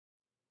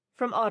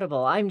From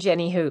Audible, I'm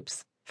Jenny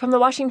Hoops. From the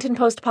Washington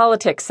Post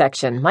Politics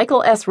section,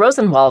 Michael S.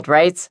 Rosenwald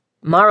writes,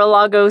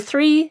 Mar-a-Lago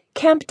 3,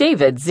 Camp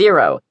David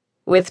 0.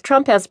 With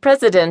Trump as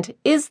president,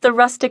 is the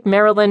Rustic,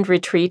 Maryland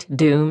retreat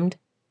doomed?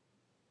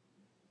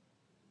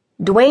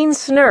 Dwayne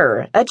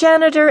Snurr, a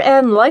janitor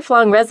and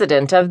lifelong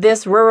resident of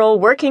this rural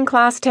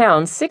working-class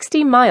town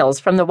 60 miles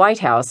from the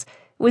White House,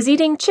 was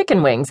eating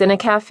chicken wings in a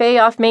cafe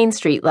off Main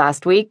Street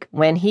last week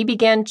when he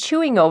began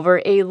chewing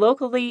over a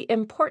locally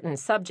important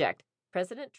subject. President